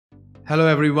Hello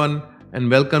everyone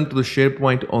and welcome to the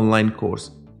Sharepoint online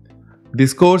course.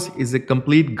 This course is a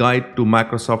complete guide to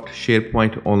Microsoft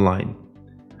Sharepoint Online.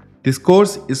 This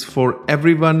course is for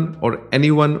everyone or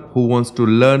anyone who wants to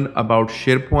learn about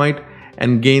Sharepoint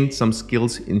and gain some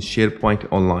skills in Sharepoint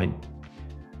Online.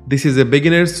 This is a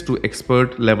beginners to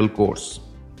expert level course.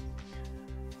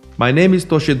 My name is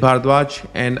Toshit Bhardwaj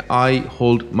and I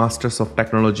hold Masters of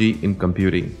Technology in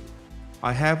Computing.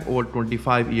 I have over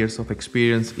 25 years of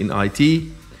experience in IT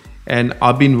and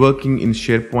I've been working in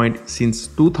SharePoint since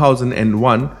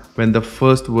 2001 when the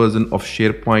first version of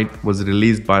SharePoint was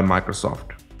released by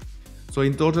Microsoft. So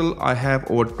in total, I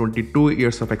have over 22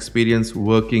 years of experience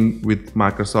working with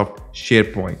Microsoft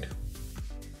SharePoint.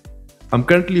 I'm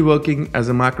currently working as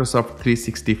a Microsoft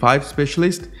 365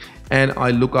 specialist and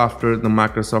I look after the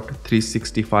Microsoft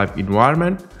 365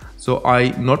 environment. So I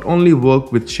not only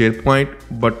work with SharePoint,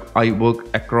 but I work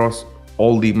across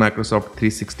all the Microsoft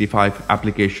 365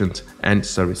 applications and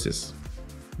services.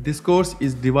 This course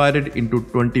is divided into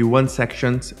 21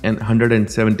 sections and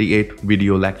 178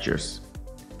 video lectures.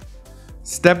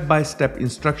 Step-by-step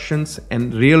instructions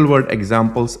and real-world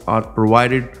examples are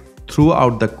provided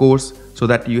throughout the course so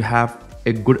that you have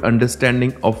a good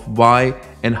understanding of why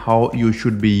and how you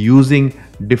should be using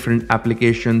different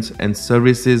applications and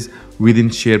services within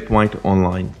SharePoint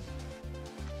Online.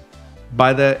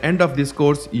 By the end of this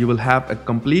course, you will have a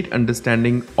complete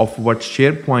understanding of what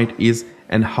SharePoint is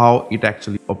and how it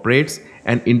actually operates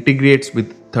and integrates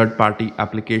with third-party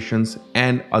applications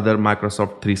and other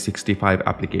Microsoft 365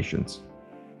 applications.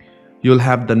 You'll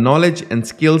have the knowledge and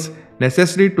skills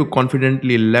necessary to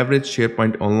confidently leverage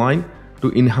SharePoint Online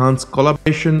to enhance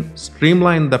collaboration,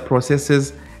 streamline the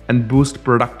processes, and boost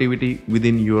productivity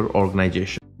within your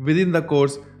organization. Within the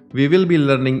course, we will be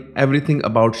learning everything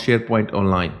about SharePoint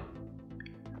Online.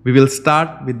 We will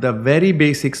start with the very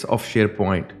basics of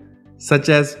SharePoint, such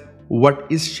as what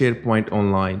is SharePoint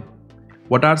Online,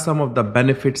 what are some of the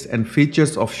benefits and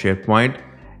features of SharePoint,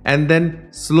 and then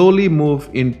slowly move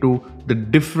into the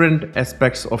different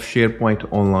aspects of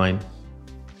SharePoint Online.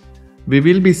 We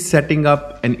will be setting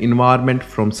up an environment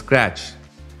from scratch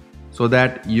so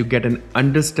that you get an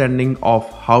understanding of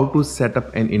how to set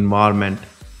up an environment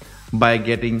by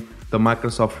getting the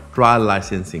Microsoft trial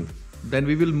licensing. Then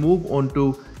we will move on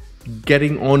to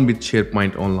getting on with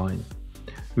SharePoint Online.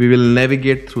 We will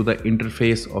navigate through the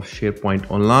interface of SharePoint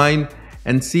Online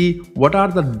and see what are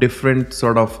the different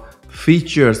sort of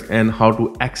features and how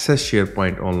to access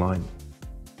SharePoint Online.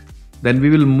 Then we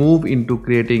will move into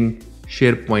creating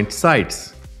SharePoint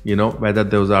sites, whether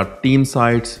those are team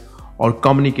sites or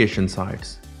communication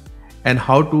sites, and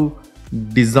how to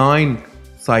design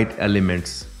site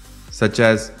elements such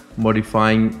as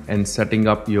modifying and setting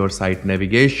up your site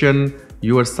navigation,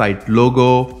 your site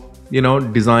logo,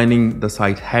 designing the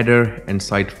site header and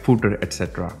site footer,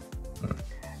 etc.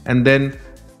 And then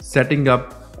setting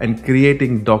up and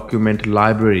creating document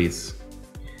libraries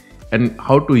and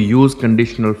how to use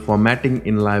conditional formatting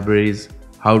in libraries,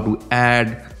 how to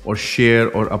add or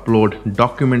share or upload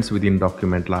documents within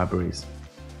document libraries,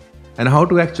 and how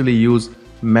to actually use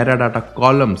metadata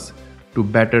columns to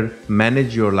better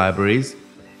manage your libraries,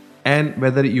 and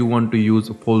whether you want to use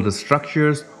folder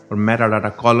structures or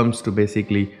metadata columns to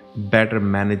basically better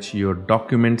manage your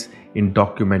documents in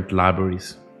document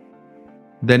libraries.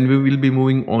 Then we will be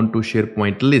moving on to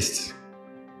SharePoint lists,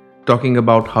 talking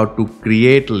about how to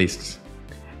create lists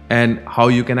and how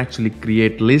you can actually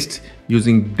create lists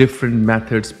using different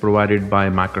methods provided by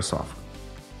Microsoft.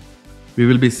 We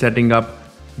will be setting up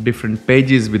different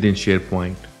pages within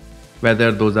SharePoint, whether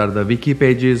those are the wiki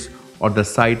pages or the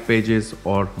site pages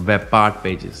or web part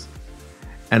pages,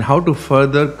 and how to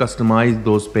further customize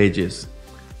those pages,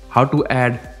 how to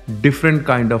add different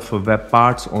kind of web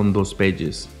parts on those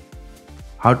pages,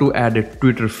 how to add a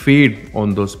Twitter feed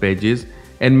on those pages,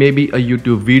 and maybe a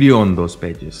YouTube video on those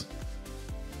pages.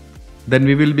 Then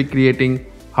we will be creating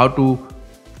how to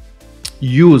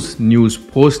use news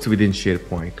posts within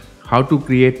SharePoint, how to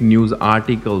create news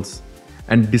articles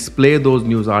and display those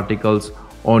news articles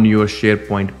on your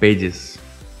SharePoint pages.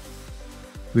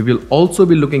 We will also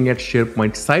be looking at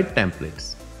SharePoint site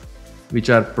templates, which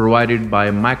are provided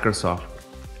by Microsoft,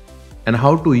 and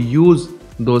how to use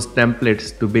those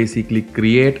templates to basically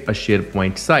create a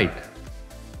SharePoint site.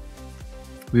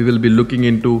 We will be looking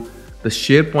into the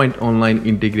SharePoint Online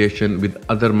integration with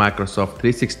other Microsoft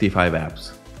 365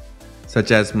 apps, such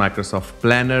as Microsoft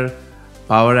Planner,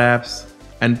 Power Apps,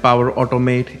 and Power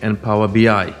Automate and Power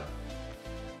BI,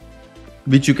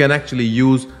 which you can actually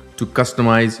use to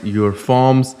customize your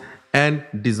forms and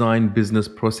design business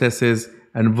processes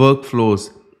and workflows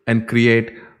and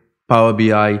create Power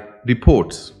BI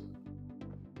reports.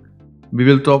 We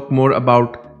will talk more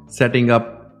about setting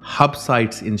up hub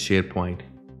sites in SharePoint,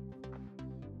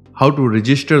 how to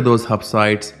register those hub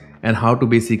sites and how to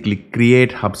basically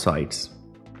create hub sites,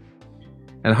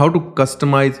 and how to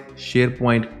customize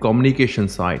SharePoint communication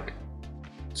site.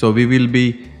 So we will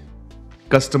be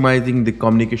customizing the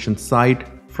communication site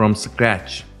from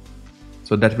scratch.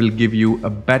 So that will give you a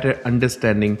better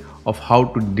understanding of how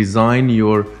to design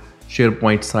your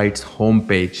SharePoint site's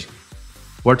homepage,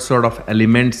 what sort of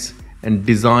elements and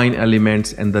design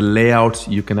elements and the layouts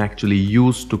you can actually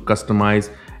use to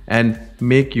customize and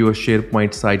make your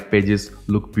SharePoint site pages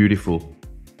look beautiful.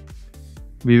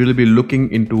 We will be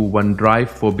looking into OneDrive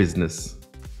for Business.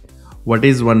 What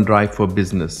is OneDrive for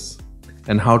Business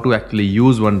and how to actually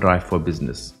use OneDrive for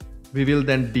Business. We will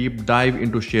then deep dive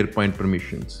into SharePoint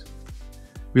permissions.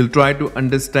 We'll try to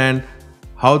understand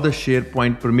how the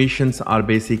SharePoint permissions are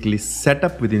basically set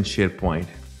up within SharePoint.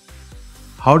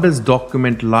 How does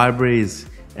document libraries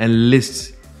and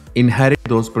lists inherit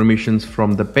those permissions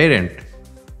from the parent?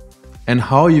 And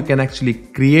how you can actually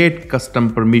create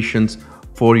custom permissions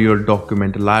for your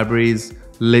document libraries,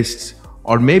 lists,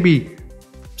 or maybe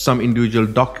some individual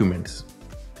documents.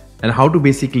 And how to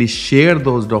basically share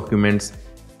those documents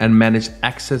and manage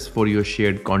access for your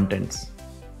shared contents.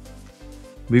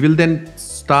 We will then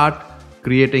start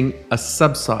creating a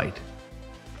sub-site,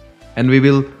 and we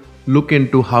will look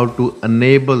into how to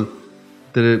enable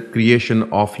the creation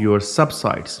of your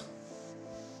sub-sites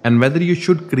and whether you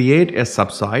should create a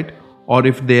sub-site or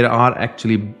if there are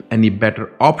actually any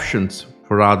better options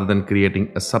for rather than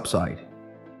creating a sub-site.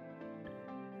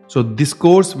 So this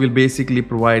course will basically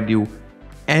provide you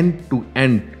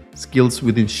end-to-end skills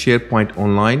within SharePoint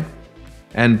Online,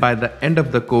 and by the end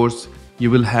of the course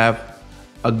you will have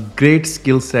a great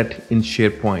skill set in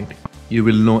SharePoint. You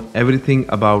will know everything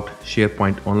about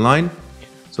SharePoint Online.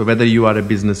 So whether you are a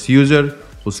business user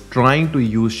who's trying to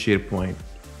use SharePoint,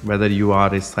 whether you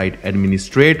are a site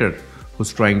administrator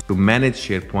who's trying to manage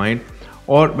SharePoint,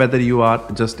 or whether you are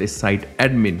just a site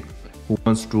admin who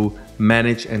wants to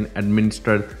manage and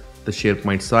administer the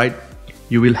SharePoint site,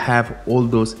 you will have all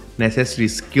those necessary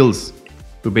skills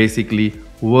to basically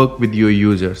work with your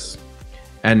users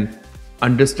and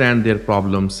understand their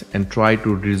problems and try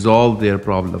to resolve their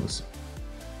problems.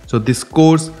 So this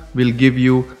course will give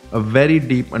you a very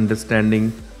deep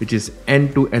understanding, which is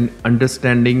end-to-end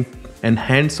understanding and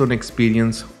hands-on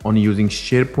experience on using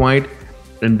SharePoint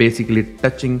and basically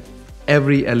touching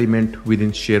every element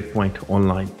within SharePoint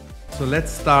Online. So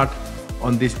let's start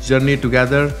on this journey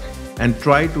together and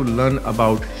try to learn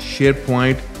about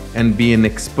SharePoint and be an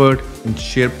expert in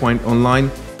SharePoint Online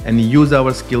and use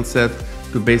our skill set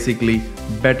to basically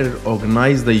better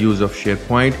organize the use of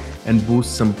SharePoint and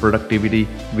boost some productivity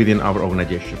within our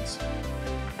organizations.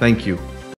 Thank you.